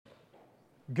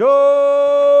Good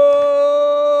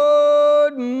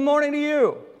morning to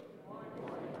you.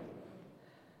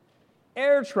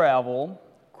 Air travel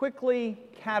quickly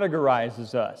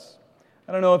categorizes us.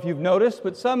 I don't know if you've noticed,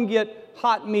 but some get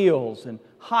hot meals and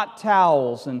hot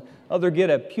towels, and others get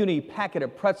a puny packet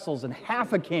of pretzels and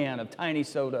half a can of tiny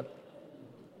soda.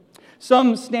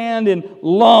 Some stand in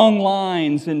long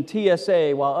lines in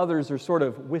TSA while others are sort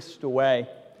of whisked away.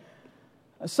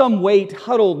 Some wait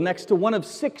huddled next to one of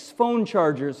 6 phone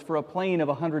chargers for a plane of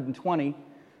 120,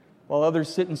 while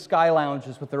others sit in sky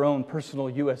lounges with their own personal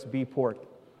USB port.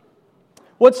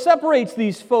 What separates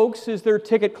these folks is their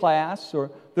ticket class, or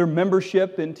their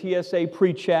membership in TSA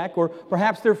PreCheck, or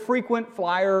perhaps their frequent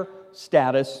flyer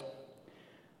status.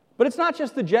 But it's not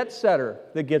just the jet setter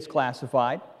that gets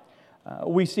classified.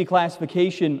 We see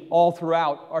classification all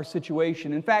throughout our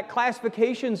situation. In fact,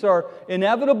 classifications are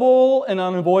inevitable and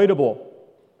unavoidable.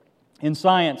 In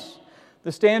science,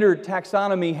 the standard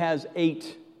taxonomy has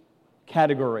 8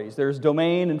 categories. There's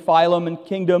domain and phylum and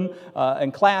kingdom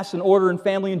and class and order and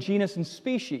family and genus and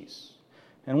species.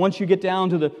 And once you get down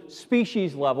to the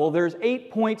species level, there's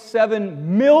 8.7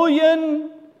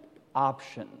 million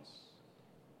options.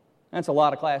 That's a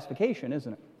lot of classification,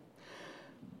 isn't it?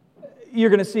 You're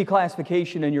going to see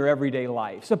classification in your everyday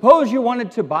life. Suppose you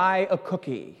wanted to buy a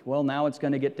cookie. Well, now it's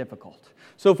going to get difficult.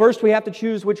 So first we have to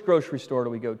choose which grocery store do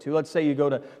we go to. Let's say you go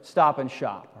to Stop and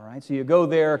Shop, all right? So you go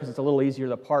there because it's a little easier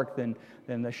to park than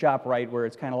the ShopRite, where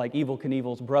it's kind of like Evel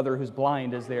Knievel's brother who's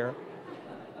blind is there.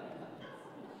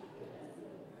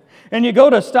 And you go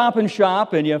to Stop and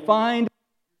Shop and you find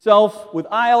yourself with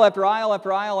aisle after aisle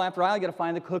after aisle after aisle. You got to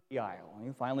find the cookie aisle.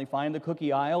 You finally find the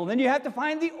cookie aisle, and then you have to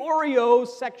find the Oreo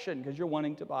section because you're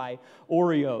wanting to buy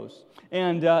Oreos.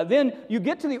 And then you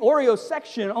get to the Oreo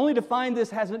section only to find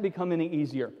this hasn't become any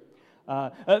easier.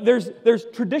 There's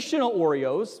traditional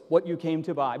Oreos, what you came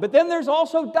to buy. But then there's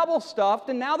also double stuffed,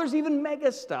 and now there's even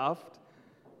mega stuffed.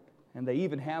 And they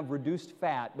even have reduced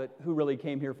fat, but who really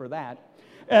came here for that?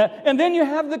 And then you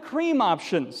have the cream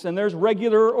options, and there's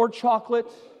regular or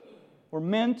chocolate or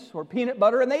mint or peanut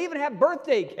butter, and they even have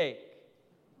birthday cake.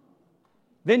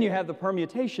 Then you have the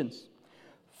permutations.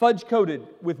 Fudge-coated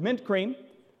with mint cream,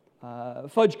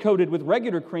 fudge-coated with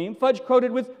regular cream,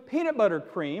 fudge-coated with peanut butter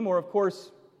cream, or, of course,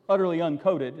 utterly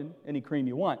uncoated in any cream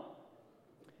you want.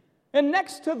 And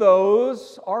next to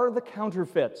those are the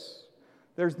counterfeits.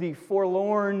 There's the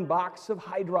forlorn box of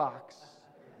Hydrox.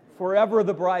 Forever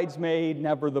the bridesmaid,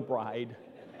 never the bride.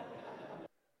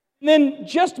 And then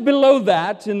just below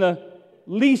that, in the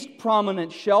least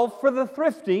prominent shelf, for the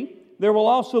thrifty, there will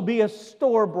also be a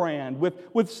store brand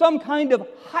with some kind of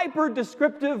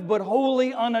hyper-descriptive but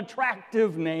wholly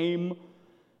unattractive name,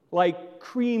 like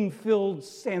cream-filled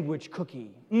sandwich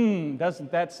cookie.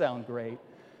 Doesn't that sound great?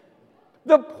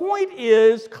 The point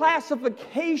is,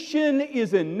 classification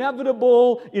is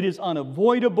inevitable, it is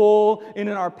unavoidable, and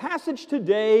in our passage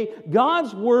today,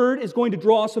 God's Word is going to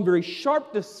draw some very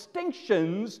sharp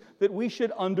distinctions that we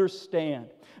should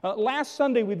understand. Last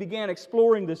Sunday, we began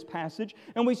exploring this passage,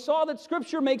 and we saw that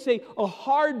Scripture makes a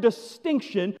hard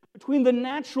distinction between the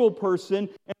natural person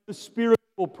and the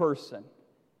spiritual person.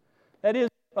 That is,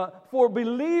 for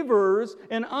believers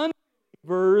and unbelievers,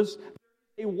 there's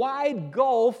a wide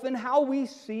gulf in how we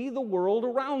see the world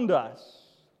around us.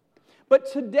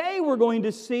 But today, we're going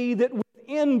to see that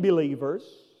within believers,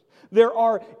 there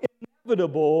are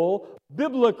inevitable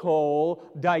biblical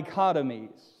dichotomies.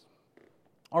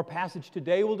 Our passage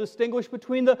today will distinguish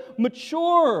between the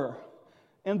mature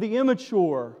and the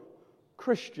immature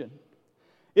Christian.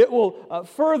 It will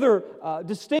further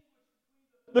distinguish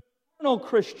the carnal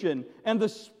Christian and the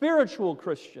spiritual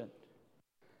Christian.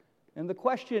 And the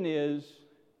question is,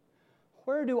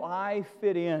 where do I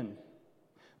fit in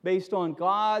based on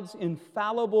God's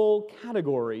infallible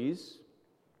categories?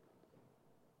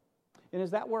 And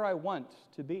is that where I want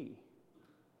to be?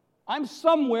 I'm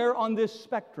somewhere on this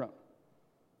spectrum.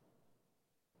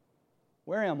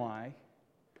 Where am I?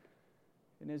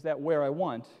 And is that where I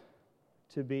want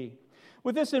to be?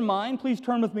 With this in mind, please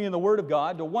turn with me in the Word of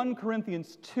God to 1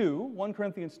 Corinthians 2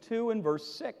 and verse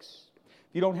 6.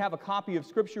 If you don't have a copy of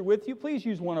Scripture with you, please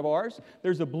use one of ours.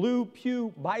 There's a blue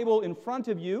pew Bible in front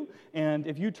of you, and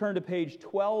if you turn to page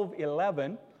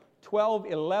 1211,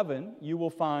 you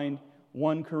will find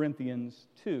 1 Corinthians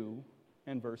 2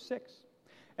 and verse 6.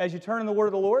 As you turn in the Word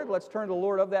of the Lord, let's turn to the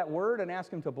Lord of that Word and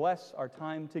ask Him to bless our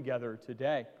time together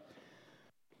today.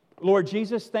 Lord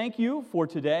Jesus, thank you for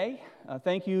today.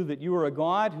 Thank you that you are a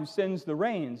God who sends the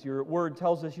rains. Your Word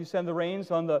tells us you send the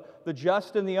rains on the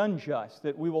just and the unjust,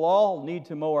 that we will all need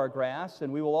to mow our grass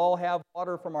and we will all have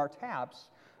water from our taps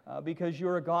because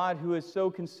you're a God who is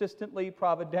so consistently,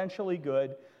 providentially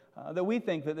good that we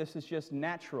think that this is just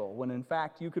natural, when in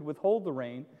fact you could withhold the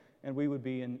rain and we would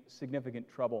be in significant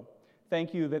trouble.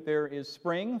 Thank you that there is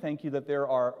spring. Thank you that there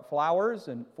are flowers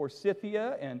and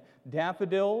forsythia and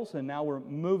daffodils, and now we're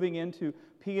moving into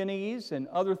peonies and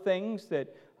other things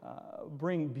that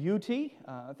bring beauty.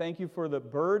 Thank you for the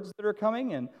birds that are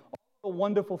coming and all the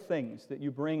wonderful things that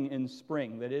you bring in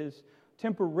spring that is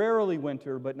temporarily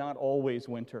winter, but not always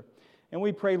winter. And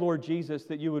we pray, Lord Jesus,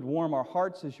 that you would warm our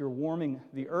hearts as you're warming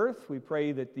the earth. We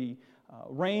pray that the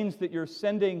rains that you're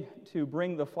sending to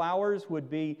bring the flowers would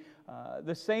be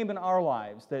the same in our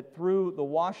lives, that through the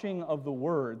washing of the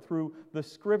Word, through the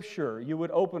Scripture, you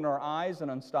would open our eyes and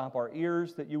unstop our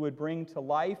ears, that you would bring to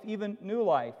life, even new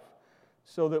life,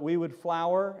 so that we would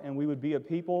flower and we would be a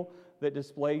people that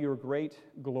display your great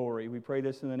glory. We pray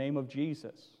this in the name of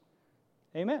Jesus.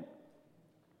 Amen.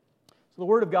 So the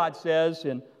Word of God says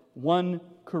in 1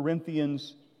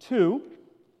 Corinthians 2,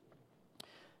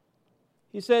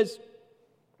 he says,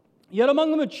 "Yet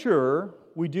among the mature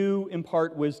we do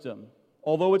impart wisdom,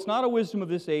 although it's not a wisdom of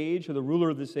this age or the ruler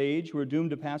of this age who are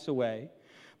doomed to pass away.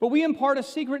 But we impart a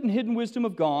secret and hidden wisdom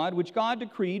of God, which God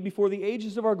decreed before the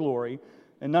ages of our glory,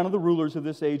 and none of the rulers of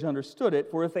this age understood it,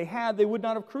 for if they had, they would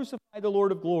not have crucified the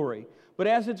Lord of glory. But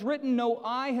as it's written, no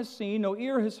eye has seen, no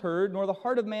ear has heard, nor the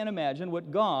heart of man imagined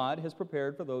what God has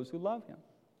prepared for those who love Him.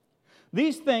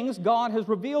 These things God has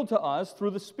revealed to us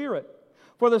through the Spirit.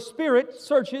 For the Spirit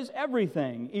searches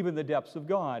everything, even the depths of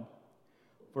God.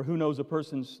 For who knows a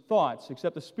person's thoughts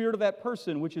except the spirit of that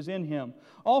person which is in him?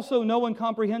 Also no one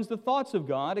comprehends the thoughts of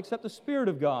God except the Spirit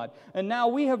of God. And now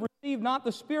we have received not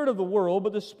the spirit of the world,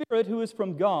 but the Spirit who is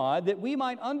from God, that we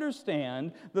might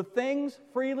understand the things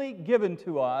freely given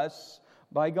to us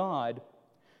by God.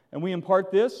 And we impart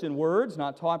this in words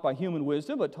not taught by human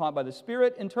wisdom, but taught by the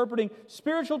Spirit, interpreting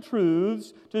spiritual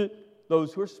truths to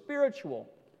those who are spiritual.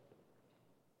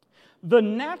 The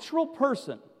natural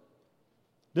person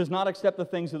does not accept the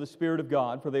things of the Spirit of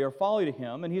God, for they are folly to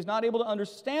him, and he's not able to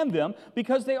understand them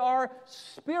because they are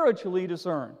spiritually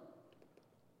discerned.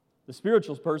 The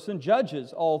spiritual person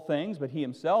judges all things, but he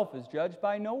himself is judged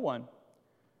by no one.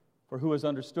 For who has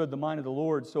understood the mind of the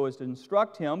Lord so as to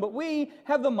instruct him? But we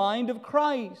have the mind of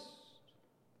Christ.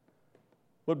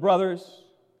 But brothers,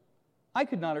 I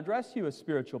could not address you as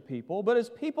spiritual people, but as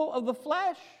people of the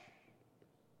flesh.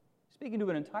 Speaking to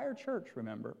an entire church,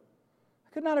 remember.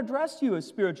 I could not address you as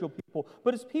spiritual people,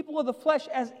 but as people of the flesh,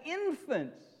 as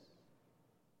infants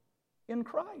in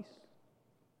Christ.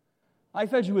 I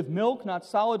fed you with milk, not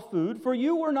solid food, for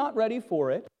you were not ready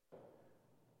for it.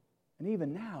 And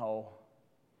even now,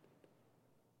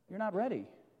 you're not ready.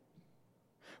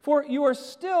 For you are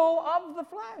still of the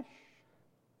flesh.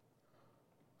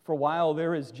 For while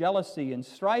there is jealousy and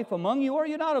strife among you, are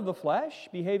you not of the flesh,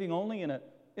 behaving only in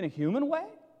a human way?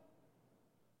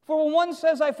 For when one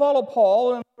says, I follow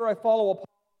Paul, and another, I follow Apollos,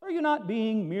 are you not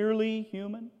being merely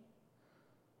human?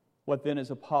 What then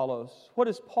is Apollos? What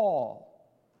is Paul?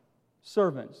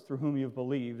 Servants through whom you have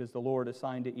believed, as the Lord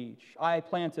assigned to each. I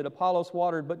planted, Apollos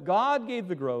watered, but God gave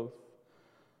the growth.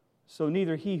 So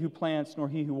neither he who plants nor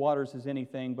he who waters is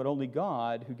anything, but only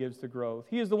God who gives the growth.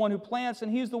 He is the one who plants,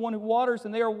 and he is the one who waters,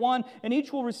 and they are one, and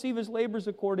each will receive his wages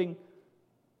according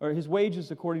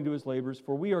to his labors,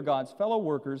 for we are God's fellow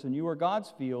workers, and you are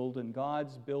God's field and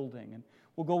God's building. And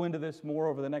we'll go into this more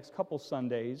over the next couple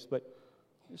Sundays, but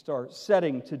just our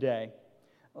setting today.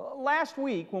 Last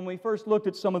week, when we first looked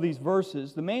at some of these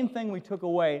verses, the main thing we took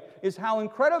away is how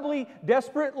incredibly,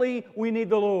 desperately we need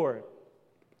the Lord.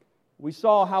 We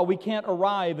saw how we can't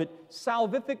arrive at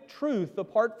salvific truth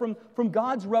apart from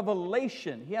God's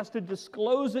revelation. He has to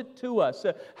disclose it to us.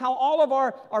 How all of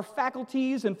our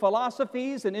faculties and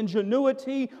philosophies and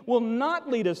ingenuity will not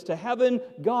lead us to heaven.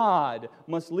 God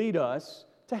must lead us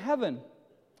to heaven.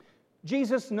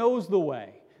 Jesus knows the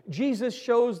way. Jesus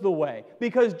shows the way,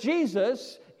 because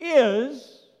Jesus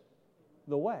is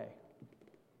the way.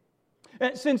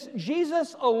 And since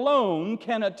Jesus alone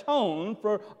can atone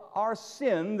for our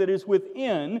sin that is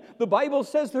within, the Bible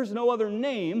says there's no other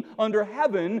name under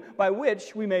heaven by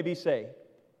which we may be saved.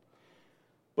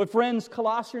 But friends,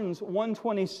 Colossians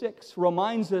 1:26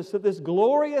 reminds us that this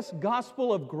glorious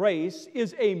gospel of grace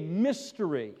is a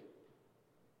mystery,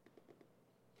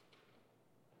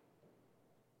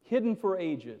 hidden for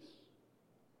ages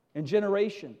and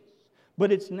generations.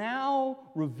 But it's now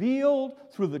revealed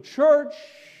through the church,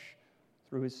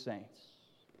 through His saints.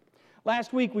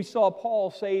 Last week we saw Paul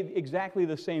say exactly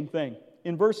the same thing.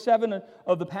 In verse 7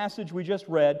 of the passage we just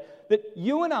read, that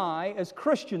you and I, as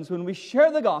Christians, when we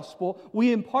share the gospel,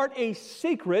 we impart a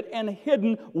secret and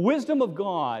hidden wisdom of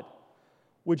God.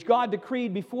 which God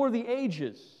decreed before the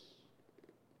ages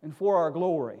and for our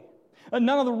glory. And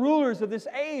none of the rulers of this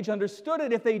age understood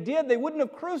it. If they did, they wouldn't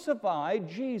have crucified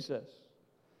Jesus.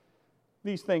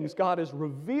 These things God has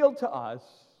revealed to us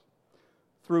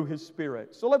through His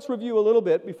Spirit. So let's review a little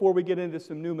bit before we get into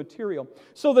some new material.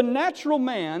 So the natural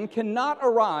man cannot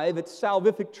arrive at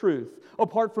salvific truth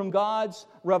apart from God's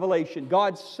revelation,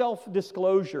 God's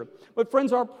self-disclosure. But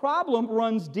friends, our problem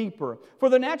runs deeper. For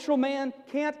the natural man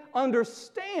can't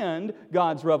understand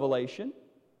God's revelation,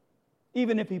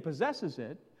 even if he possesses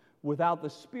it, without the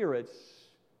Spirit's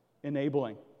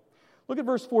enabling. Look at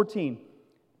verse 14.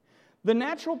 The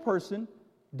natural person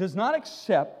does not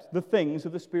accept the things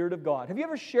of the Spirit of God. Have you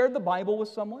ever shared the Bible with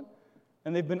someone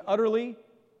and they've been utterly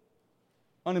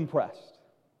unimpressed?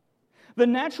 The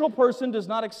natural person does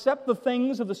not accept the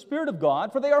things of the Spirit of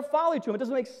God, for they are folly to him. It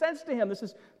doesn't make sense to him.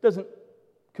 This doesn't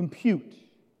compute.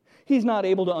 He's not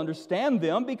able to understand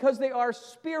them because they are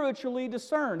spiritually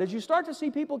discerned. As you start to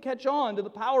see people catch on to the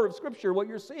power of Scripture, what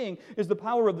you're seeing is the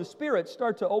power of the Spirit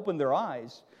start to open their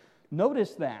eyes.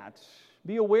 Notice that.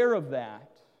 Be aware of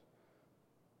that.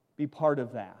 Be part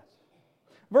of that.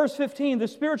 Verse 15, the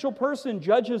spiritual person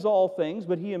judges all things,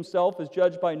 but he himself is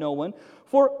judged by no one.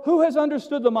 For who has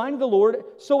understood the mind of the Lord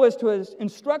so as to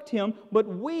instruct him? But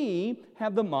we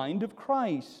have the mind of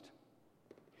Christ.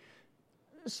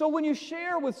 So when you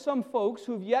share with some folks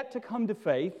who have yet to come to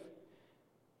faith,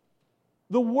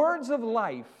 the words of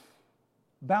life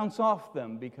bounce off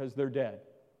them because they're dead.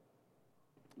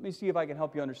 Let me see if I can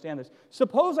help you understand this.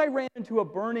 Suppose I ran into a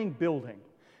burning building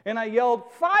and I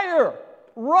yelled, "Fire!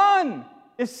 Run!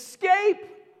 Escape!"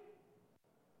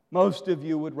 Most of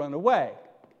you would run away.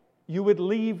 You would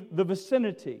leave the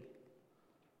vicinity.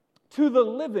 To the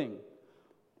living,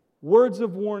 words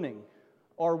of warning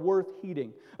are worth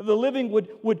heeding. The living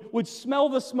would smell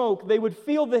the smoke, they would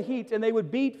feel the heat, and they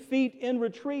would beat feet in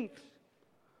retreat.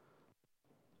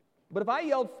 But if I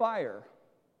yelled fire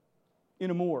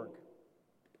in a morgue,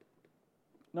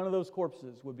 none of those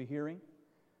corpses would be hearing,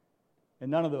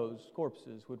 and none of those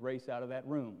corpses would race out of that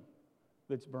room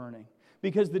that's burning.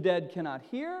 Because the dead cannot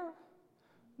hear,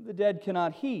 the dead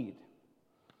cannot heed.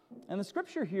 And the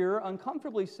Scripture here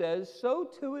uncomfortably says, so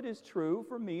too it is true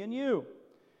for me and you.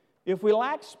 If we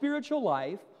lack spiritual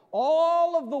life,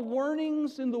 all of the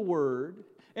warnings in the Word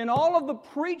and all of the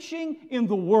preaching in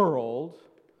the world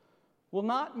will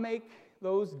not make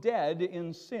those dead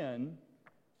in sin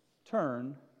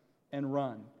turn and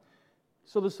run.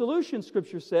 So the solution,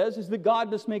 Scripture says, is that God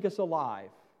must make us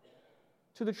alive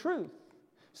to the truth,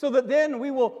 so that then we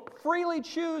will freely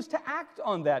choose to act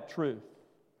on that truth.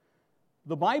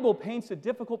 The Bible paints a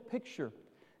difficult picture.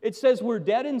 It says we're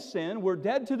dead in sin, we're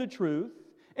dead to the truth,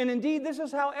 and indeed this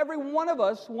is how every one of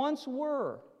us once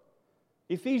were.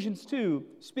 Ephesians 2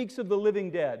 speaks of the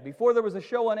living dead. Before there was a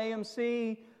show on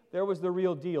AMC, there was the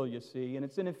real deal, you see, and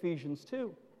it's in Ephesians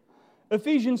 2.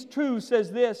 Ephesians 2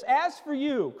 says this, as for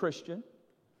you, Christian,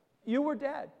 you were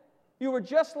dead. You were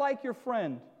just like your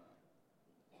friend.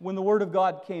 When the Word of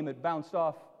God came, it bounced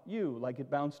off you like it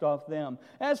bounced off them.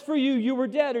 As for you, you were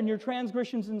dead in your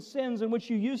transgressions and sins in which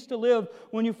you used to live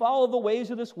when you followed the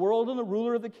ways of this world and the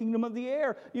ruler of the kingdom of the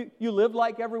air. You lived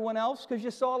like everyone else because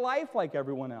you saw life like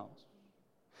everyone else.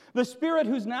 The Spirit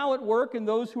who's now at work in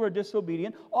those who are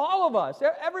disobedient, all of us,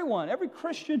 everyone, every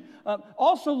Christian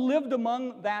also lived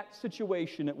among that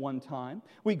situation at one time.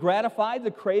 We gratified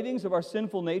the cravings of our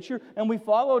sinful nature and we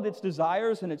followed its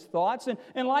desires and its thoughts.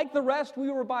 And like the rest, we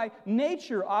were by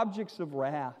nature objects of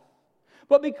wrath.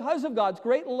 But because of God's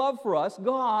great love for us,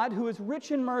 God, who is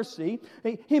rich in mercy,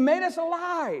 He made us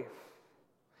alive.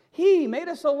 He made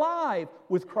us alive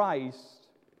with Christ,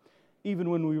 even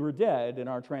when we were dead in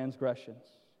our transgressions.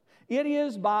 It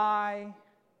is by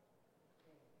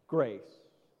grace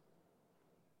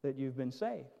that you've been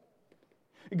saved.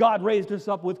 God raised us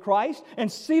up with Christ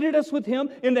and seated us with Him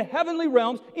in the heavenly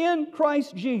realms in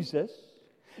Christ Jesus,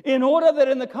 in order that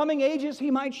in the coming ages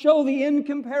He might show the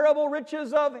incomparable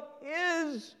riches of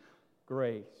His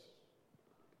grace,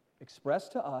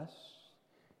 expressed to us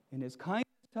in His kindness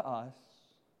to us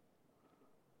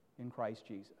in Christ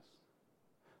Jesus.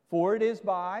 For it is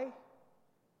by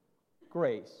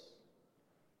grace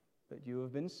that you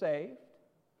have been saved,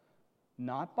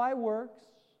 not by works,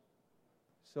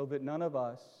 so that none of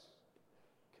us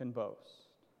can boast.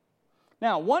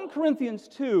 Now, 1 Corinthians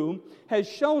 2 has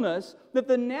shown us that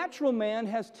the natural man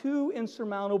has two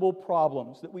insurmountable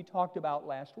problems that we talked about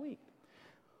last week.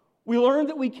 We learned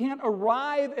that we can't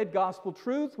arrive at gospel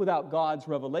truth without God's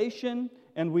revelation,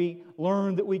 and we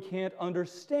learned that we can't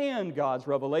understand God's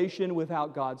revelation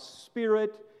without God's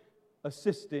Spirit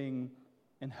assisting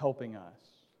and helping us.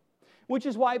 Which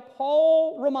is why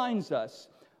Paul reminds us,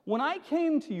 when I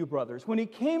came to you, brothers, when he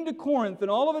came to Corinth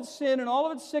and all of its sin and all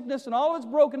of its sickness and all of its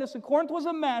brokenness, and Corinth was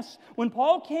a mess, when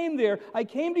Paul came there, I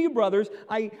came to you, brothers,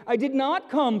 I did not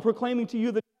come proclaiming to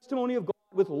you the testimony of God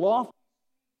with lofty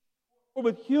or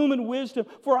with human wisdom,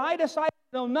 for I decided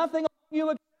to know nothing of you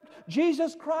except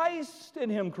Jesus Christ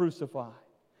and Him crucified.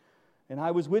 And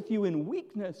I was with you in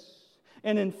weakness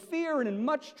and in fear and in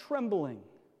much trembling.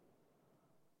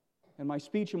 And my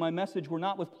speech and my message were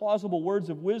not with plausible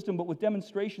words of wisdom, but with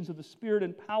demonstrations of the Spirit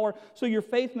and power, so your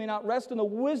faith may not rest in the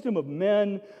wisdom of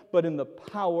men, but in the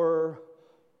power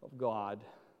of God.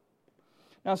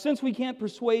 Now, since we can't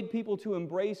persuade people to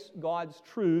embrace God's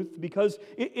truth, because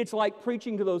it's like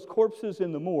preaching to those corpses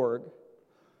in the morgue,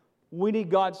 we need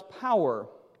God's power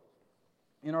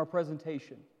in our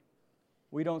presentation.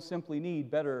 We don't simply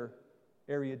need better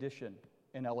erudition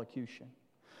and elocution.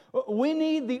 We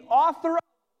need the author of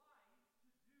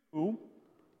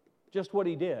just what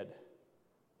He did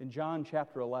in John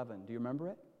chapter 11. Do you remember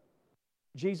it?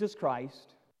 Jesus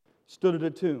Christ stood at a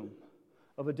tomb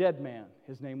of a dead man.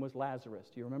 His name was Lazarus.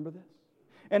 Do you remember this?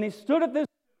 And He stood at this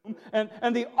tomb,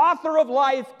 and the author of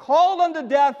life called unto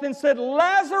death and said,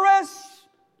 Lazarus,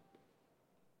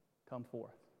 come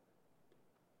forth.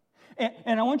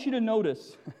 And I want you to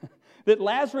notice that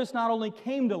Lazarus not only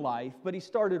came to life, but he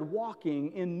started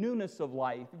walking in newness of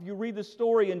life. If you read the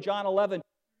story in John 11,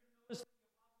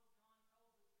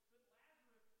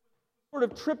 sort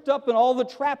of tripped up in all the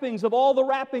trappings of all the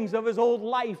wrappings of his old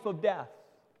life of death.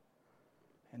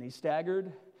 And he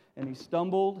staggered and he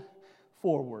stumbled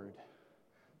forward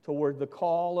toward the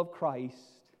call of Christ.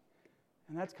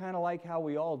 And that's kind of like how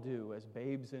we all do as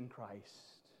babes in Christ.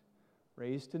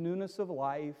 Raised to newness of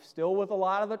life, still with a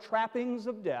lot of the trappings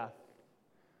of death,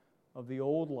 of the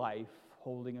old life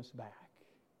holding us back.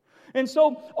 And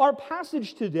so our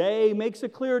passage today makes a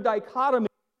clear dichotomy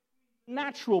between the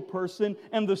natural person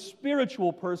and the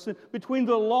spiritual person, between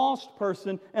the lost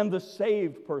person and the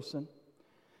saved person.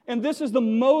 And this is the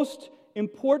most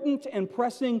important and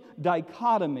pressing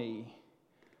dichotomy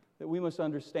that we must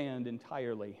understand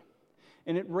entirely.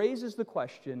 And it raises the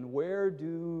question, where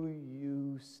do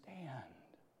you stand?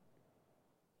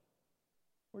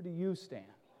 Where do you stand?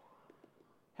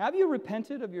 Have you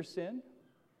repented of your sin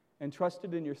and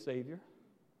trusted in your Savior?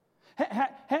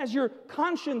 Has your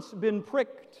conscience been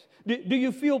pricked? Do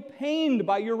you feel pained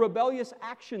by your rebellious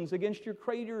actions against your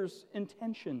Creator's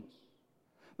intentions?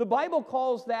 The Bible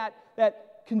calls that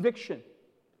conviction.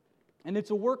 And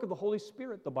it's a work of the Holy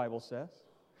Spirit, the Bible says.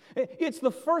 It's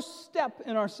the first step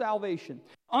in our salvation.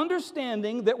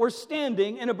 Understanding that we're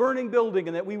standing in a burning building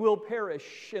and that we will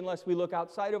perish unless we look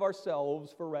outside of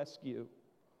ourselves for rescue.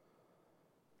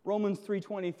 Romans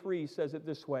 3:23 says it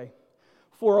this way,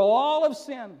 for all have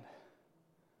sinned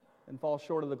and fall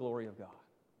short of the glory of God.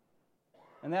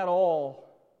 And that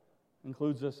all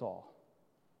includes us all.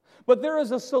 But there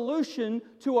is a solution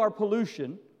to our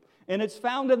pollution, and it's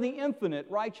found in the infinite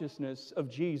righteousness of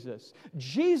Jesus.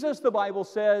 Jesus, the Bible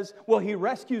says, well, He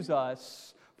rescues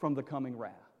us from the coming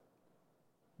wrath.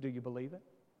 Do you believe it?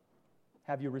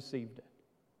 Have you received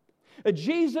it?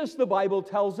 Jesus, the Bible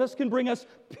tells us, can bring us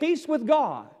peace with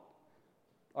God.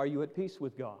 Are you at peace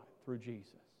with God through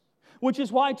Jesus? Which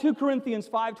is why 2 Corinthians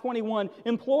 5:21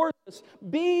 implores us,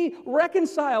 be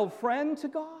reconciled, friend, to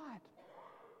God.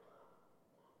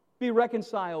 Be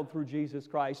reconciled through Jesus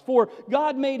Christ. For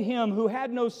God made Him who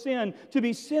had no sin to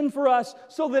be sin for us,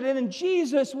 so that in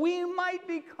Jesus we might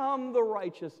become the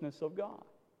righteousness of God.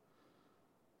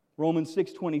 Romans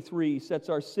 6:23 sets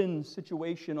our sin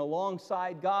situation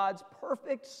alongside God's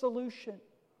perfect solution.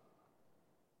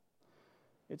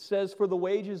 It says, for the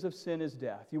wages of sin is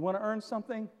death. You want to earn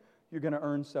something? You're going to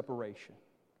earn separation.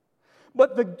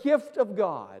 But the gift of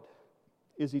God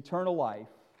is eternal life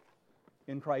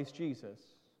in Christ Jesus,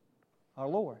 our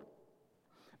Lord.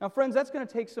 Now, friends, that's going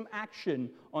to take some action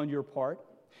on your part.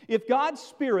 If God's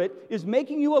Spirit is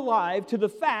making you alive to the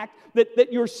fact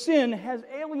that your sin has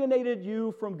alienated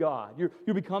you from God,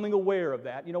 you're becoming aware of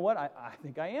that. You know what? I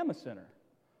think I am a sinner.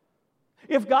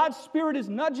 If God's Spirit is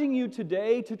nudging you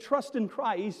today to trust in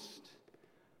Christ,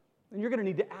 then you're going to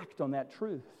need to act on that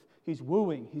truth. He's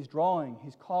wooing, He's drawing,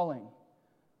 He's calling.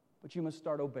 But you must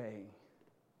start obeying.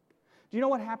 Do you know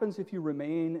what happens if you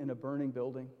remain in a burning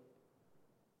building?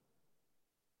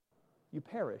 You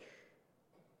perish.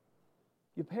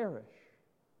 You perish.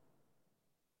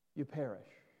 You perish.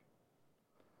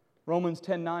 Romans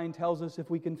 10:9 tells us if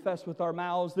we confess with our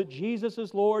mouths that Jesus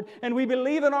is Lord and we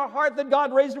believe in our heart that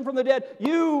God raised Him from the dead,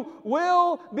 you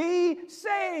will be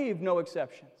saved. No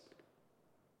exceptions.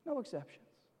 No exceptions.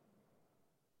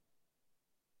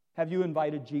 Have you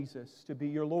invited Jesus to be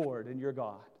your Lord and your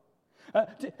God?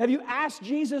 Have you asked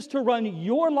Jesus to run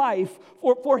your life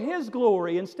for His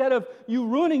glory instead of you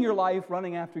ruining your life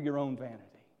running after your own vanity?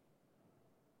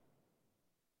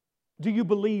 Do you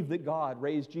believe that God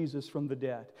raised Jesus from the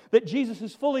dead? That Jesus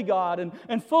is fully God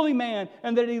and fully man,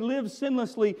 and that He lived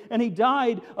sinlessly, and He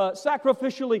died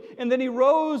sacrificially, and then He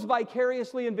rose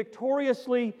vicariously and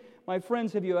victoriously? My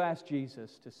friends, have you asked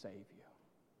Jesus to save you?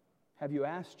 Have you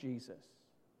asked Jesus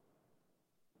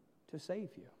to save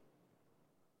you?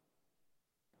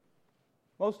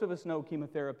 Most of us know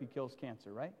chemotherapy kills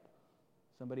cancer, right?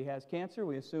 Somebody has cancer,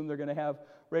 we assume they're going to have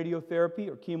radiotherapy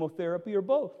or chemotherapy or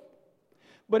both.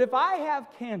 But if I have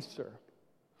cancer,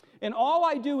 and all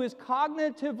I do is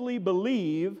cognitively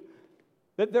believe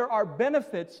that there are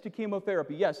benefits to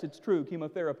chemotherapy, yes, it's true,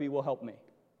 chemotherapy will help me.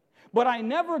 But I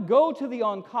never go to the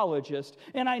oncologist,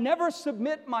 and I never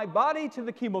submit my body to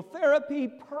the chemotherapy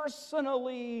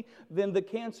personally, then the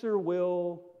cancer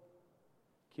will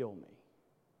kill me.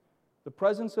 The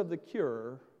presence of the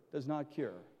cure does not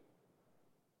cure.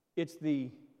 It's the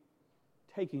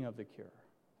taking of the cure,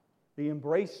 the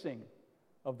embracing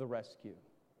of the rescue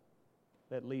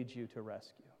that leads you to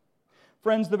rescue.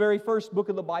 Friends, the very first book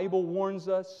of the Bible warns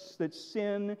us that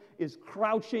sin is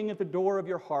crouching at the door of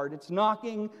your heart. It's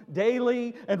knocking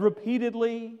daily and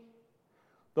repeatedly.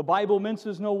 The Bible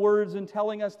minces no words in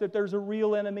telling us that there's a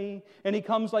real enemy, and he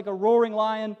comes like a roaring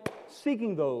lion,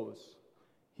 seeking those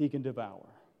he can devour.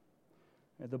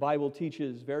 And the Bible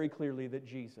teaches very clearly that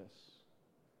Jesus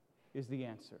is the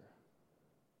answer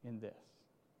in this.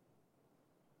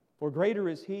 For greater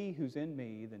is He who's in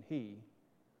me than he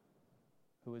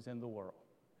who is in the world.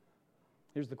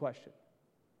 Here's the question.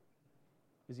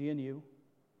 Is He in you?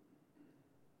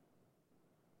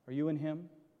 Are you in Him?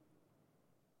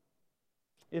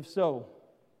 If so,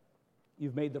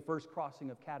 you've made the first crossing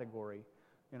of category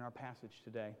in our passage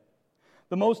today.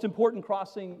 The most important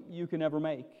crossing you can ever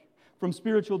make. From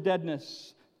spiritual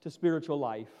deadness to spiritual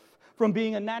life. From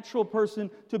being a natural person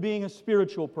to being a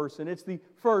spiritual person. It's the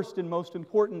first and most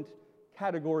important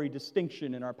category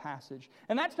distinction in our passage.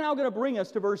 And that's now going to bring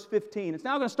us to verse 15. It's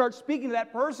now going to start speaking to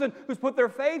that person who's put their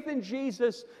faith in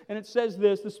Jesus. And it says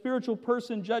this, the spiritual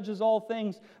person judges all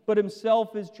things, but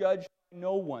himself is judged by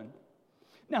no one.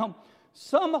 Now,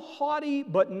 some haughty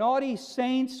but naughty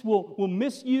saints will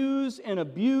misuse and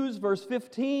abuse verse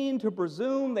 15 to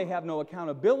presume they have no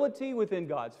accountability within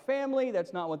God's family.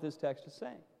 That's not what this text is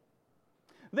saying.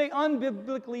 They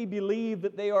unbiblically believe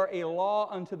that they are a law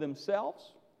unto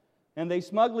themselves. And they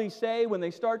smugly say when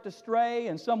they start to stray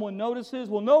and someone notices,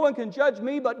 well, no one can judge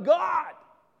me but God.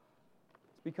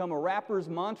 It's become a rapper's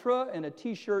mantra and a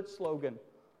t-shirt slogan.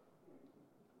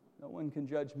 No one can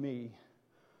judge me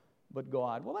but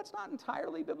God. Well, that's not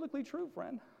entirely biblically true,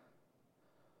 friend.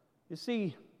 You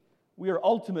see, we are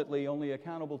ultimately only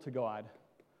accountable to God.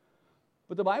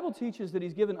 But the Bible teaches that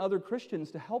He's given other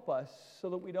Christians to help us so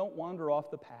that we don't wander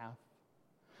off the path.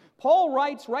 Paul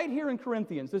writes right here in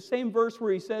Corinthians, the same verse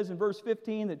where he says in verse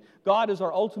 15 that God is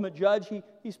our ultimate judge.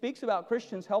 He speaks about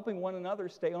Christians helping one another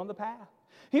stay on the path.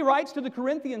 He writes to the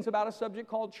Corinthians about a subject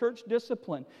called church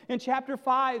discipline. In chapter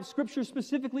 5, Scripture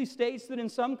specifically states that in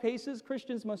some cases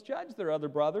Christians must judge their other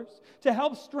brothers to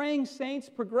help straying saints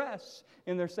progress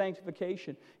in their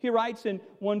sanctification. He writes in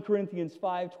 1 Corinthians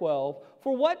 5:12,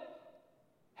 "For what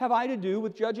have I to do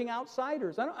with judging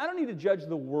outsiders? I don't need to judge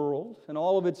the world and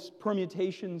all of its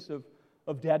permutations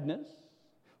of deadness.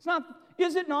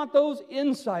 Is it not those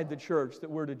inside the church that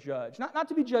we're to judge? Not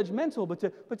to be judgmental,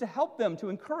 but to help them, to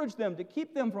encourage them, to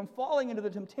keep them from falling into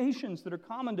the temptations that are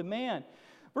common to man."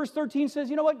 Verse 13 says,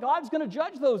 you know what? God's going to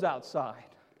judge those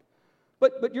outside.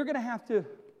 But you're going to have to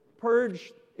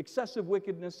purge excessive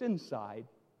wickedness inside.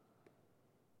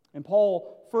 And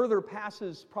Paul further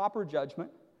passes proper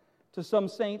judgment to some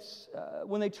saints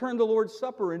when they turn the Lord's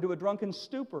Supper into a drunken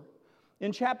stupor.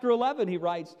 In chapter 11, he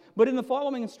writes, "But in the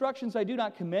following instructions I do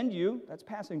not commend you," that's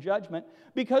passing judgment,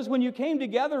 "because when you came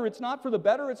together, it's not for the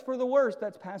better, it's for the worse,"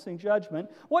 that's passing judgment.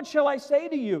 "What shall I say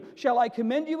to you? Shall I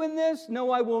commend you in this? No,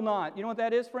 I will not." You know what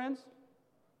that is, friends?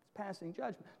 It's passing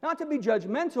judgment. Not to be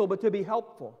judgmental, but to be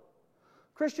helpful.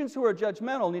 Christians who are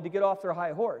judgmental need to get off their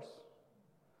high horse.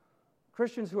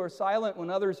 Christians who are silent when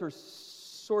others are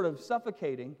sort of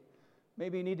suffocating,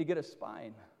 maybe you need to get a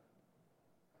spine.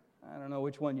 I don't know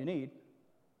which one you need,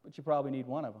 but you probably need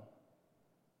one of them.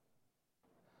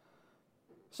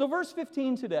 So verse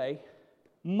 15 today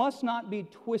must not be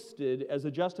twisted as a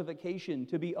justification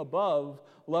to be above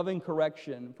loving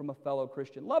correction from a fellow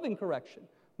Christian. Loving correction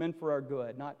meant for our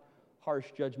good, not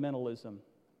harsh judgmentalism.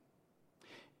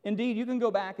 Indeed, you can go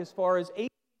back as far as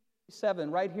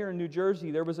 1937, right here in New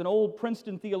Jersey, there was an old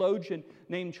Princeton theologian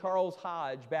named Charles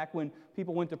Hodge, back when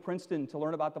people went to Princeton to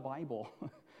learn about the Bible.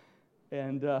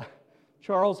 And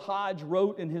Charles Hodge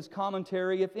wrote in his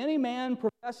commentary, if any man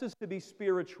professes to be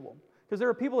spiritual, because there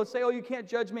are people that say, oh, you can't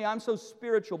judge me, I'm so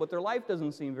spiritual, but their life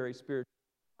doesn't seem very spiritual.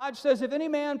 Hodge says, if any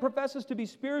man professes to be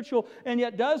spiritual and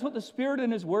yet does what the Spirit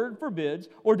in His Word forbids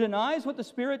or denies what the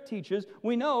Spirit teaches,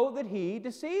 we know that he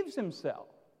deceives himself.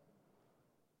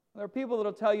 There are people that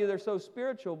will tell you they're so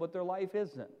spiritual, but their life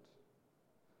isn't.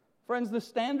 Friends, the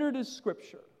standard is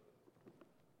Scripture.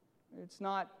 It's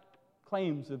not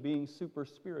claims of being super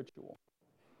spiritual.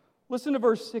 Listen to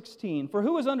verse 16. For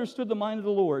who has understood the mind of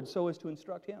the Lord so as to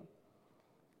instruct him?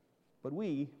 But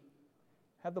we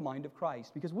have the mind of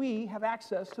Christ, because we have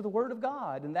access to the Word of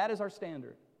God, and that is our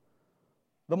standard.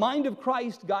 The mind of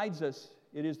Christ guides us.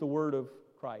 It is the Word of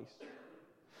Christ.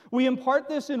 We impart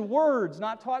this in words,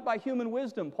 not taught by human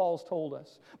wisdom, Paul's told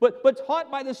us, but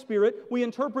taught by the Spirit. We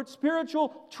interpret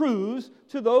spiritual truths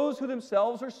to those who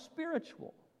themselves are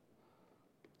spiritual.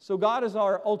 So God is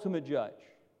our ultimate judge.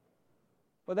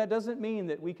 But that doesn't mean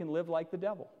that we can live like the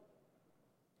devil.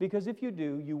 Because if you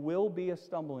do, you will be a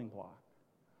stumbling block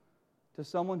to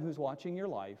someone who's watching your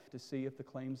life to see if the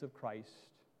claims of Christ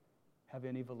have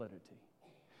any validity.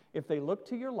 If they look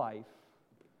to your life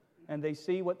and they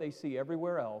see what they see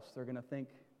everywhere else, they're going to think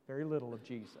very little of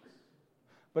Jesus.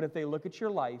 But if they look at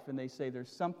your life and they say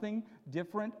there's something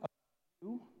different about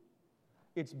you,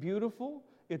 it's beautiful,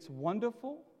 it's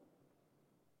wonderful,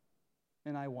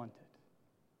 and I want it.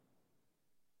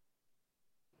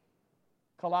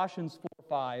 Colossians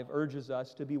 4:5 urges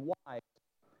us to be wise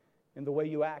in the way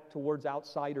you act towards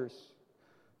outsiders,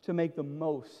 to make the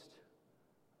most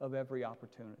of every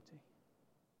opportunity.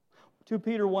 2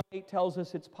 Peter 1:8 tells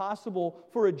us it's possible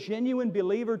for a genuine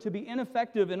believer to be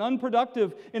ineffective and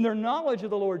unproductive in their knowledge of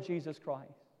the Lord Jesus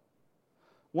Christ.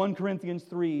 1 Corinthians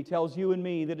 3 tells you and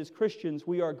me that as Christians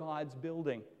we are God's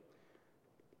building.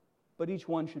 But each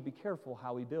one should be careful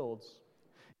how he builds.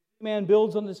 If a man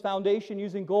builds on this foundation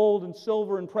using gold and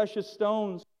silver and precious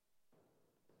stones,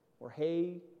 or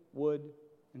hay, wood,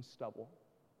 and stubble,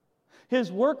 his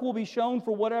work will be shown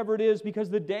for whatever it is, because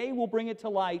the day will bring it to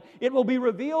light. It will be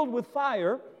revealed with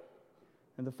fire,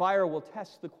 and the fire will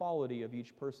test the quality of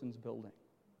each person's building.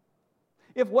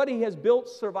 If what he has built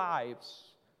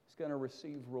survives, he's going to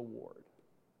receive reward.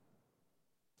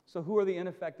 So who are the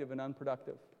ineffective and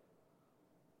unproductive?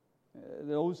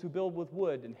 Those who build with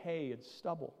wood and hay and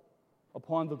stubble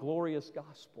upon the glorious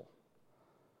gospel.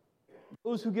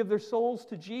 Those who give their souls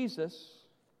to Jesus,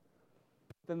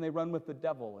 then they run with the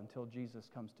devil until Jesus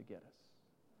comes to get us.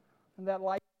 And that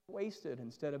life is wasted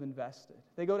instead of invested.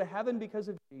 They go to heaven because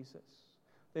of Jesus.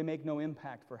 They make no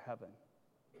impact for heaven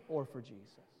or for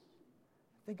Jesus.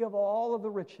 Think of all of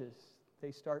the riches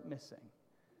they start missing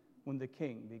when the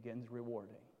King begins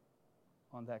rewarding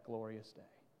on that glorious day.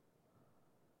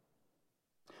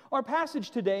 Our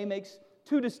passage today makes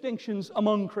two distinctions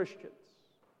among Christians.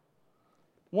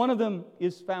 One of them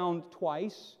is found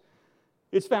twice.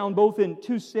 It's found both in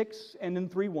 2:6 and in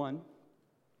 3:1.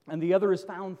 And the other is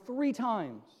found 3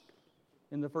 times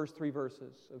in the first 3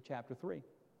 verses of chapter 3.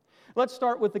 Let's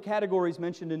start with the categories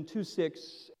mentioned in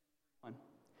 2:6 and 1.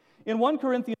 In 1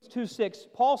 Corinthians 2:6,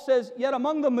 Paul says, "Yet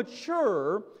among the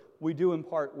mature we do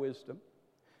impart wisdom."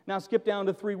 Now skip down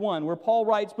to 3:1, where Paul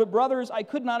writes, "But brothers, I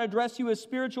could not address you as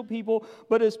spiritual people,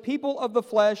 but as people of the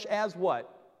flesh, as" what?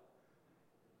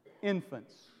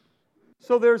 Infants.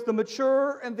 So there's the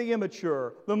mature and the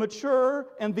immature, the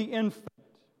mature and the infant.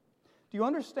 Do you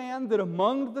understand that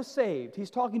among the saved,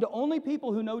 he's talking to only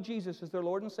people who know Jesus as their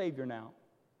Lord and Savior now.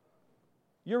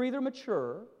 You're either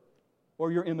mature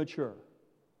or you're immature.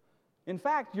 In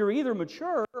fact, you're either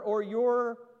mature or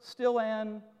you're still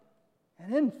an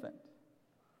infant.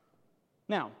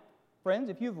 Now, friends,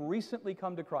 if you've recently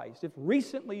come to Christ, if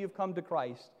recently you've come to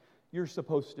Christ, you're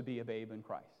supposed to be a babe in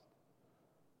Christ.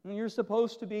 And you're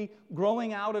supposed to be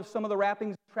growing out of some of the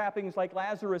wrappings and trappings like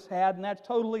Lazarus had, and that's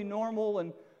totally normal,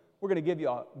 and we're going to give you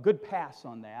a good pass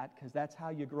on that because that's how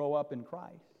you grow up in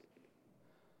Christ.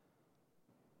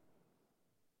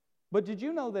 But did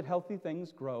you know that healthy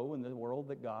things grow in the world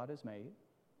that God has made?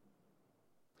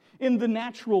 In the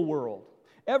natural world,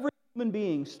 every human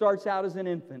being starts out as an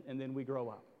infant and then we grow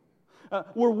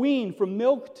up. We're weaned from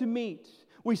milk to meat.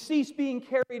 We cease being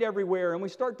carried everywhere and we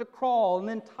start to crawl and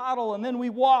then toddle and then we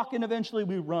walk and eventually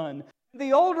we run.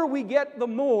 The older we get, the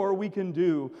more we can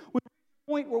do. We reach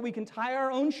a point where we can tie our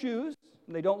own shoes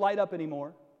and they don't light up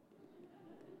anymore.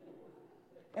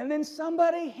 And then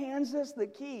somebody hands us the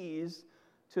keys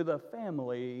to the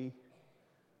family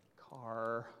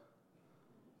car.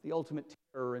 The ultimate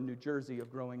terror in New Jersey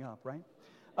of growing up, right?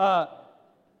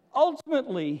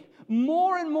 Ultimately,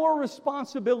 more and more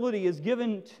responsibility is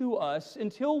given to us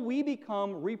until we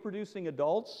become reproducing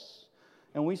adults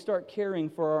and we start caring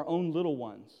for our own little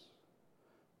ones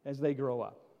as they grow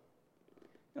up.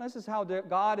 And this is how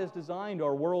God has designed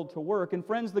our world to work. And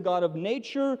friends, the God of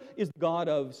nature is the God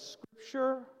of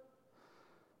Scripture.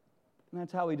 And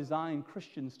that's how He designed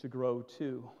Christians to grow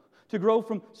too. To grow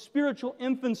from spiritual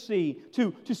infancy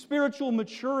to spiritual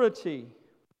maturity.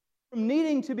 From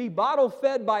needing to be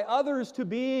bottle-fed by others to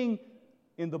being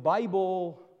in the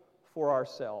Bible for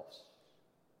ourselves.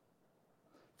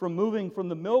 From moving from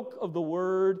the milk of the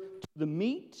Word to the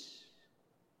meat.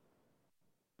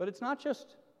 But it's not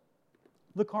just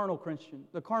the carnal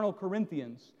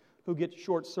Corinthians who get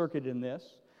short-circuited in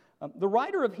this. The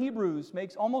writer of Hebrews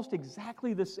makes almost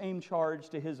exactly the same charge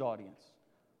to his audience.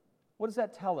 What does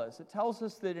that tell us? It tells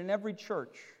us that in every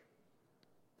church,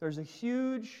 there's a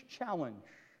huge challenge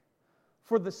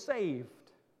for the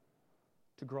saved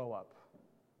to grow up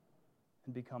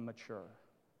and become mature.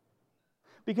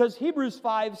 Because Hebrews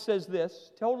 5 says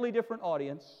this, totally different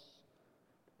audience.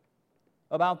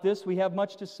 About this we have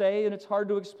much to say, and it's hard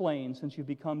to explain since you've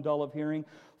become dull of hearing.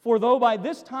 For though by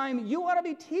this time you ought to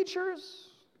be teachers,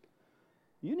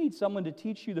 you need someone to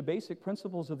teach you the basic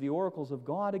principles of the oracles of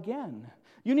God again.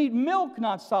 You need milk,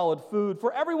 not solid food,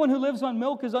 for everyone who lives on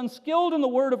milk is unskilled in the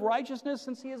word of righteousness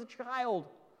since he is a child.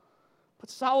 But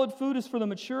solid food is for the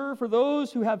mature, for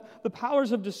those who have the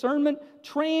powers of discernment,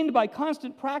 trained by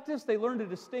constant practice, they learn to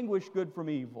distinguish good from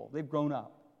evil. They've grown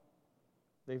up.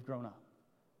 They've grown up.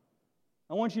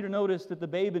 I want you to notice that the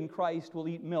babe in Christ will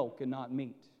eat milk and not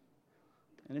meat.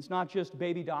 And it's not just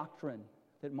baby doctrine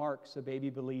that marks a baby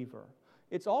believer.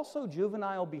 It's also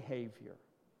juvenile behavior.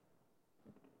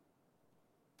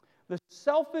 The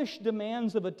selfish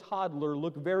demands of a toddler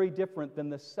look very different than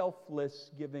the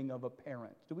selfless giving of a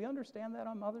parent. Do we understand that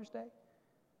on Mother's Day?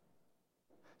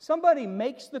 Somebody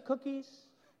makes the cookies.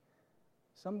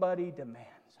 Somebody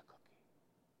demands a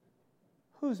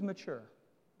cookie. Who's mature?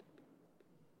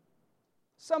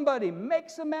 Somebody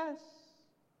makes a mess.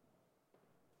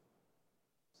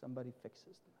 Somebody fixes the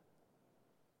mess.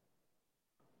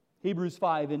 Hebrews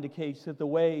 5 indicates that the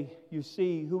way you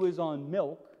see who is on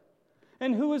milk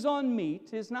and who is on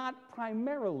meat is not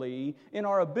primarily in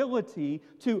our ability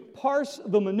to parse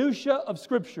the minutia of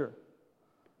Scripture.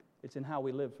 It's in how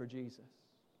we live for Jesus.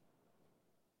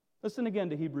 Listen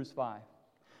again to Hebrews 5.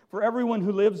 For everyone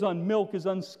who lives on milk is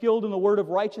unskilled in the word of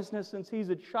righteousness since he's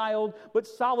a child, but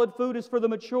solid food is for the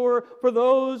mature, for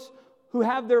those who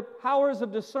have their powers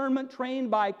of discernment trained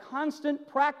by constant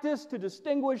practice to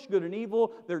distinguish good and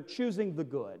evil. They're choosing the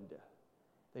good.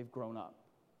 They've grown up.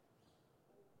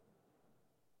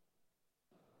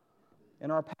 In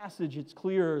our passage, it's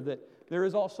clear that there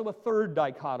is also a third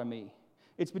dichotomy.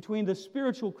 It's between the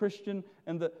spiritual Christian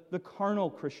and the carnal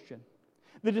Christian.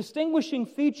 The distinguishing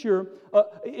feature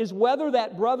is whether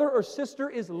that brother or sister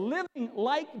is living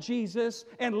like Jesus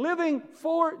and living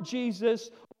for Jesus,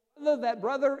 or whether that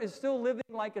brother is still living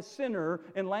like a sinner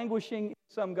and languishing in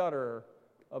some gutter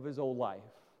of his old life.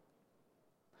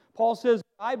 Paul says,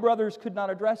 I, brothers, could not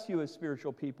address you as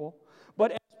spiritual people,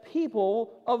 but as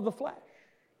people of the flesh.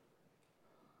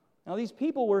 Now, these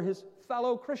people were his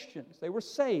fellow Christians. They were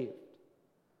saved.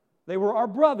 They were our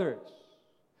brothers.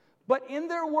 But in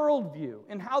their worldview,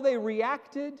 in how they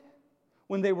reacted,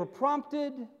 when they were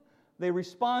prompted, they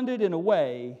responded in a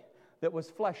way that was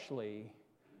fleshly,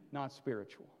 not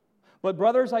spiritual. But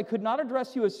brothers, I could not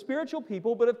address you as spiritual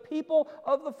people, but as people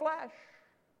of the flesh.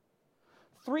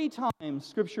 3 times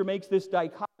Scripture makes this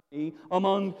dichotomy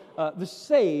among the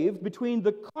saved between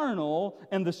the carnal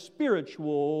and the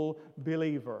spiritual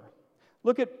believer.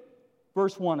 Look at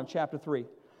verse 1 of chapter 3.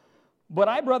 But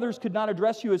I, brothers, could not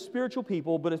address you as spiritual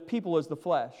people, but as people as the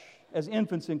flesh, as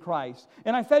infants in Christ.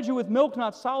 And I fed you with milk,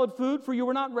 not solid food, for you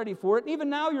were not ready for it. And even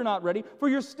now you're not ready, for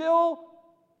you're still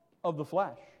of the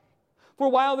flesh. For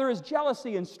while there is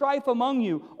jealousy and strife among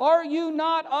you, are you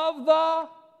not of the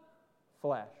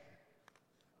flesh?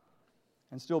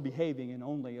 And still behaving in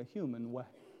only a human way.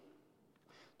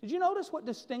 Did you notice what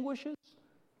distinguishes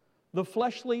the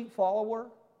fleshly follower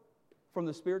from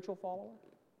the spiritual follower?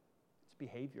 It's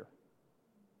behavior.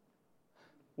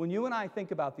 When you and I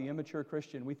think about the immature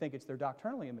Christian, we think it's they're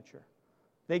doctrinally immature.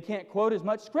 They can't quote as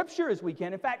much Scripture as we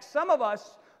can. In fact, some of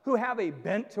us who have a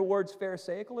bent towards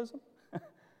Pharisaicalism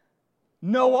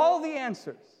know all the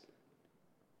answers,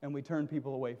 and we turn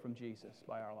people away from Jesus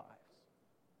by our lives.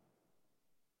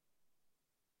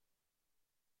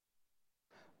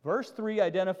 Verse 3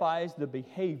 identifies the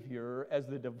behavior as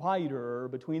the divider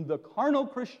between the carnal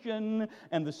Christian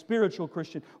and the spiritual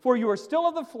Christian. For you are still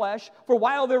of the flesh, for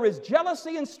while there is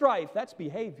jealousy and strife, that's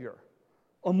behavior,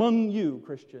 among you,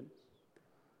 Christians.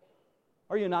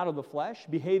 Are you not of the flesh,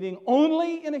 behaving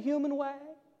only in a human way?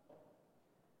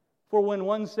 For when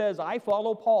one says, I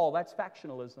follow Paul, that's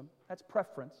factionalism, that's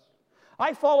preference.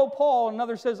 I follow Paul,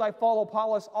 another says, I follow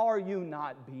Apollos, are you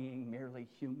not being merely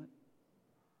human?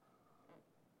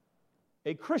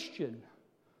 A Christian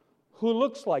who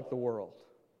looks like the world,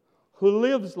 who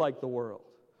lives like the world,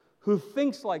 who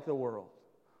thinks like the world,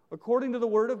 according to the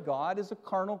Word of God, is a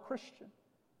carnal Christian.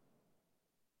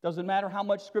 Doesn't matter how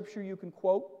much Scripture you can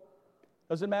quote,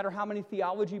 doesn't matter how many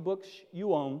theology books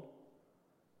you own,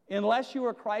 unless you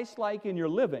are Christ-like in your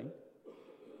living,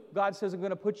 God says, I'm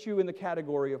going to put you in the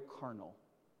category of carnal.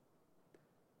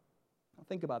 Now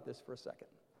think about this for a second.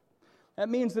 That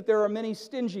means that there are many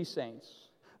stingy saints.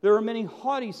 There are many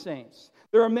haughty saints.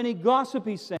 There are many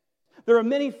gossipy saints. There are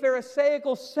many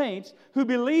Pharisaical saints who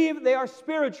believe they are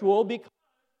spiritual because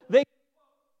they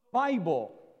quote the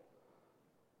Bible.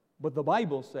 But the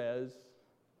Bible says,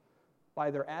 by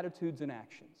their attitudes and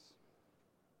actions,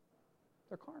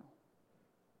 they're carnal.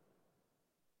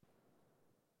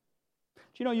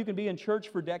 Do you know you can be in church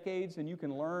for decades and you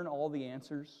can learn all the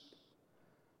answers,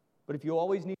 but if you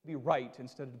always need to be right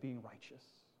instead of being righteous,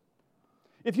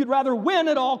 if you'd rather win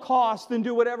at all costs than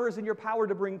do whatever is in your power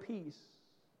to bring peace,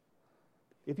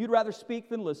 if you'd rather speak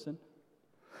than listen,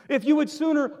 if you would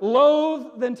sooner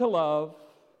loathe than to love,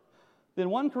 then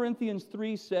 1 Corinthians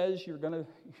 3 says your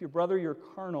brother, you're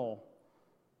carnal,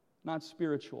 not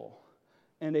spiritual.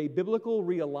 And a biblical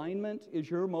realignment is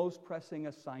your most pressing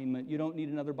assignment. You don't need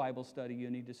another Bible study. You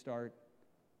need to start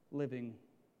living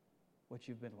what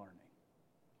you've been learning.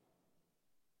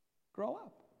 Grow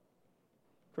up,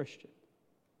 Christian.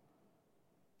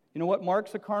 You know what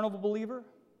marks a carnal believer?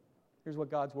 Here's what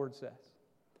God's Word says.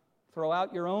 Throw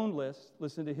out your own list.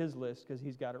 Listen to His list because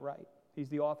He's got it right. He's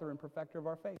the author and perfecter of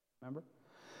our faith, remember?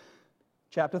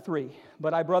 Chapter 3.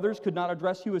 But I, brothers, could not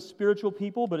address you as spiritual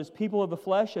people, but as people of the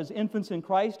flesh, as infants in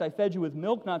Christ. I fed you with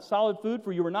milk, not solid food,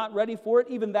 for you were not ready for it.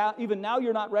 Even now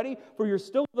you're not ready, for you're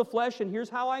still of the flesh. And here's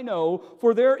how I know.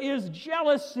 For there is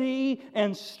jealousy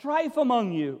and strife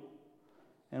among you.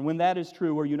 And when that is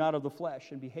true, are you not of the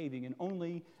flesh and behaving in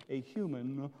only a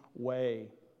human way?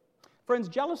 Friends,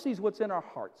 jealousy is what's in our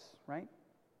hearts, right?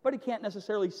 But he can't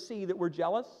necessarily see that we're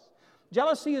jealous.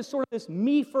 Jealousy is sort of this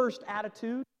me-first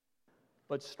attitude.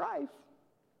 But strife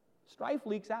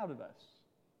leaks out of us.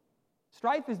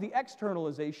 Strife is the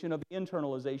externalization of the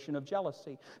internalization of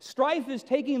jealousy. Strife is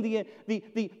taking the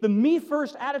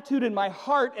me-first attitude in my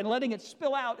heart and letting it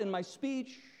spill out in my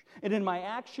speech and in my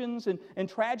actions, and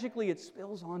tragically it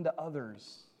spills onto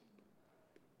others.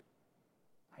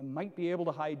 I might be able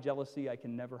to hide jealousy, I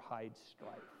can never hide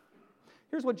strife.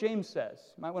 Here's what James says.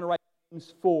 You might want to write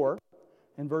James 4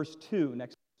 and verse 2,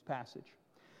 next passage.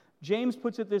 James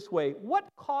puts it this way: what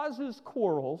causes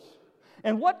quarrels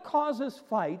and what causes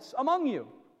fights among you?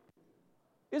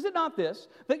 Is it not this,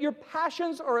 that your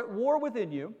passions are at war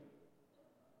within you?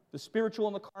 The spiritual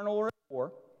and the carnal are at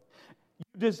war.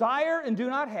 You desire and do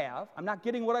not have. I'm not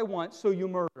getting what I want, so you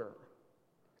murder.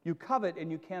 You covet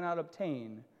and you cannot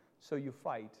obtain, so you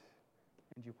fight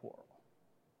and you quarrel.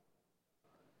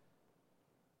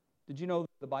 Did you know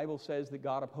that the Bible says that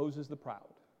God opposes the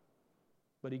proud,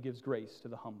 but He gives grace to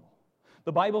the humble?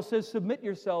 The Bible says, submit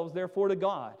yourselves, therefore, to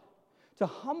God, to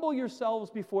humble yourselves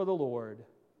before the Lord.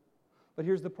 But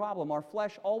here's the problem. Our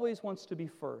flesh always wants to be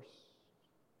first.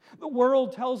 The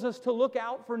world tells us to look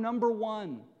out for number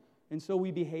one, and so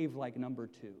we behave like number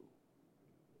two.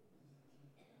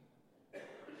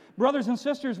 Brothers and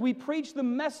sisters, we preach the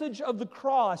message of the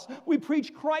cross. We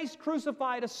preach Christ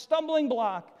crucified, a stumbling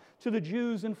block to the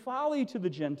Jews and folly to the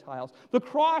Gentiles. The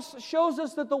cross shows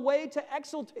us that the way to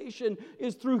exaltation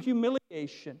is through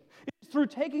humiliation. It's through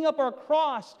taking up our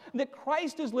cross that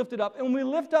Christ is lifted up. And when we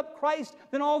lift up Christ,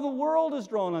 then all the world is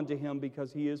drawn unto Him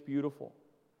because He is beautiful.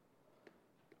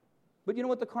 But you know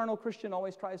what the carnal Christian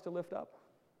always tries to lift up?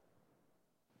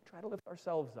 We try to lift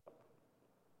ourselves up.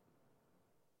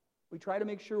 We try to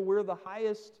make sure we're the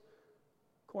highest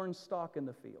corn stalk in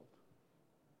the field.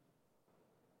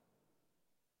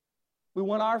 We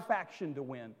want our faction to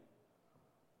win.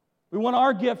 We want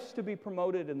our gifts to be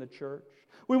promoted in the church.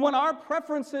 We want our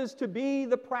preferences to be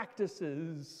the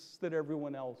practices that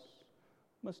everyone else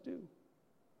must do.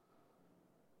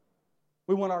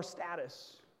 We want our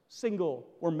status, single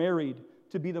or married,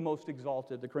 to be the most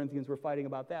exalted. The Corinthians were fighting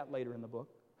about that later in the book.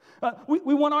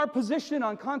 We want our position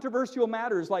on controversial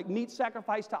matters like meat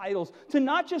sacrifice to idols to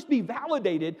not just be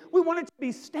validated, we want it to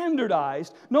be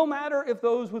standardized, no matter if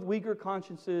those with weaker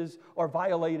consciences are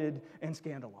violated and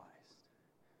scandalized.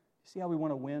 See how we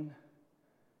want to win?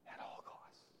 At all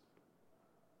costs.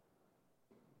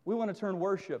 We want to turn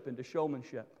worship into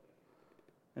showmanship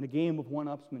and a game of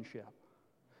one-upsmanship.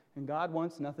 And God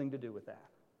wants nothing to do with that.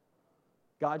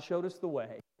 God showed us the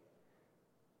way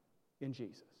in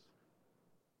Jesus,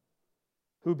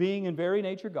 who being in very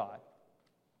nature God,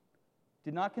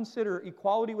 did not consider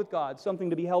equality with God something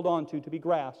to be held on to be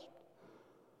grasped,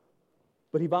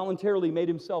 but he voluntarily made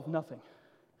himself nothing.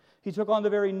 He took on the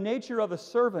very nature of a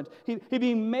servant. He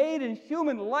being made in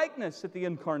human likeness at the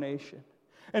incarnation.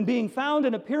 And being found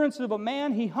in appearance of a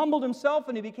man, he humbled himself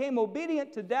and he became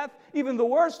obedient to death, even the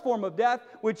worst form of death,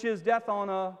 which is death on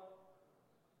a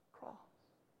cross.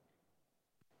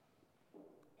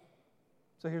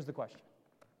 So here's the question.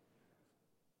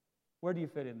 Where do you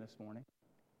fit in this morning?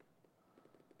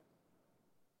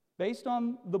 Based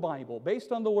on the Bible,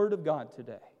 based on the Word of God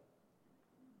today,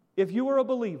 if you are a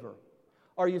believer,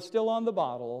 are you still on the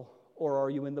bottle or are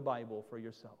you in the Bible for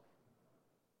yourself?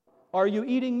 Are you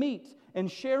eating meat and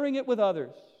sharing it with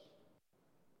others?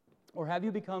 Or have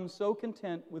you become so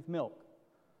content with milk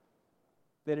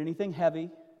that anything heavy,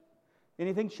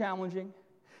 anything challenging,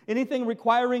 anything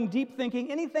requiring deep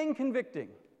thinking, anything convicting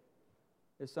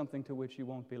is something to which you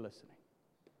won't be listening?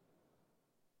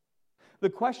 The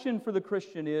question for the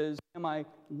Christian is, am I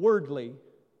wordly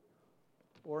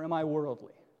or am I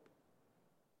worldly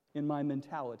in my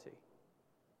mentality,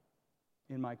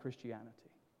 in my Christianity?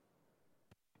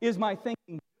 Is my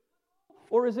thinking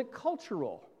or is it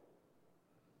cultural?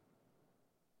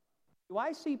 Do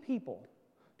I see people?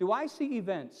 Do I see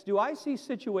events? Do I see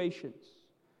situations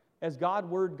as God's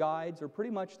Word guides or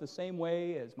pretty much the same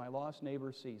way as my lost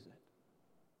neighbor sees it?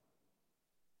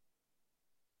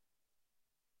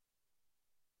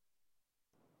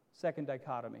 Second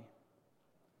dichotomy.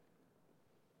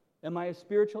 Am I a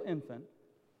spiritual infant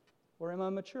or am I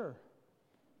mature?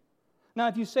 Now,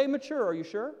 if you say mature, are you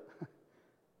sure?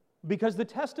 Because the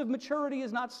test of maturity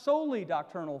is not solely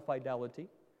doctrinal fidelity.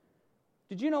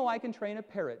 Did you know I can train a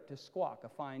parrot to squawk a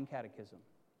fine catechism?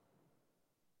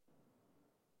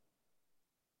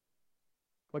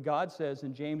 But God says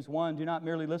in James 1, do not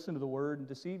merely listen to the word and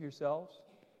deceive yourselves.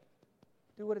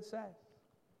 Do what it says.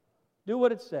 Do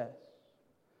what it says.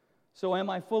 So am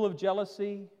I full of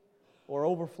jealousy or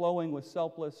overflowing with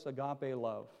selfless agape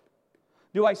love?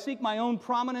 Do I seek my own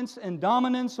prominence and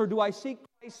dominance or do I seek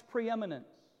Christ's preeminence?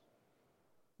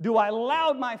 Do I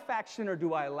laud my faction or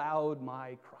do I laud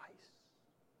my Christ?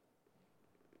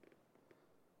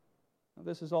 Now,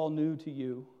 this is all new to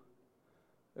you.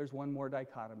 There's one more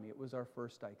dichotomy. It was our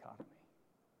first dichotomy.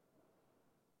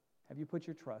 Have you put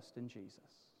your trust in Jesus?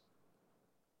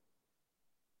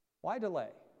 Why delay?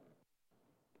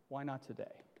 Why not today?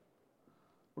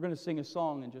 We're going to sing a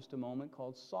song in just a moment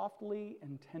called Softly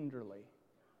and Tenderly.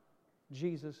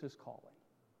 Jesus is calling.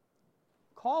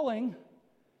 Calling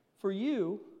for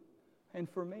you and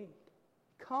for me.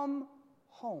 Come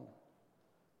home.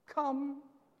 Come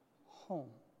home.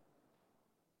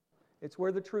 It's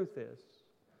where the truth is.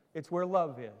 It's where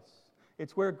love is.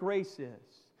 It's where grace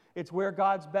is. It's where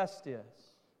God's best is.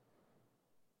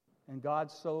 And God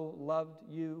so loved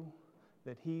you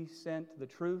that He sent the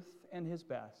truth and His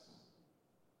best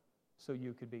so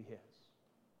you could be His.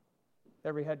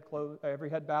 Every head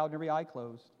bowed and every eye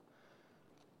closed.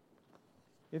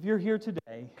 If you're here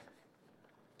today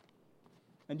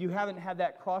and you haven't had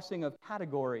that crossing of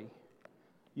category,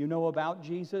 you know about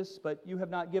Jesus, but you have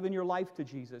not given your life to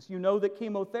Jesus. You know that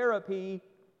chemotherapy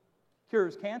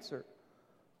cures cancer,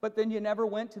 but then you never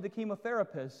went to the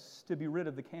chemotherapist to be rid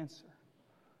of the cancer.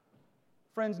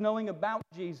 Friends, knowing about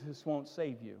Jesus won't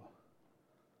save you.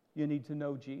 You need to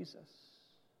know Jesus.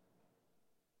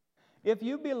 If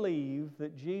you believe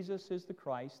that Jesus is the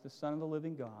Christ, the Son of the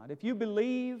living God, if you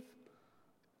believe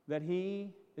that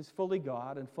He is fully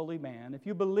God and fully man, if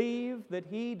you believe that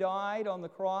He died on the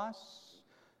cross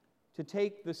to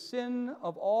take the sin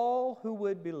of all who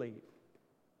would believe,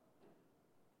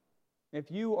 if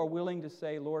you are willing to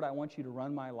say, Lord, I want you to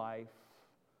run my life,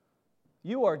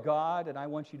 you are God and I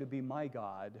want you to be my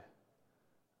God,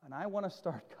 and I want to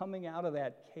start coming out of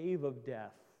that cave of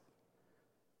death,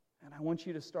 and I want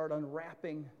you to start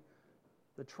unwrapping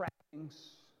the trappings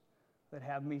that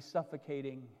have me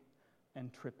suffocating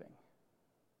and tripping.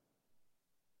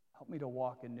 Help me to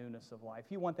walk in newness of life.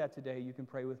 If you want that today, you can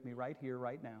pray with me right here,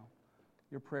 right now.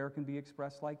 Your prayer can be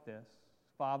expressed like this: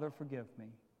 Father, forgive me,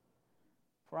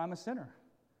 for I'm a sinner,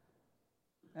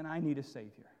 and I need a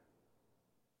Savior.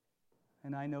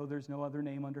 And I know there's no other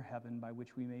name under heaven by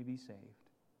which we may be saved.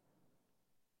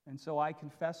 And so I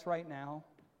confess right now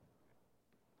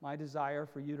my desire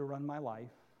for you to run my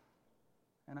life.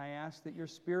 And I ask that your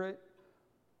Spirit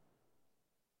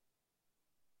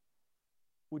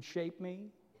would shape me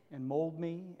and mold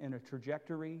me in a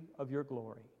trajectory of your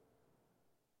glory.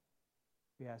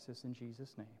 We ask this in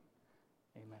Jesus' name.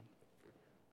 Amen.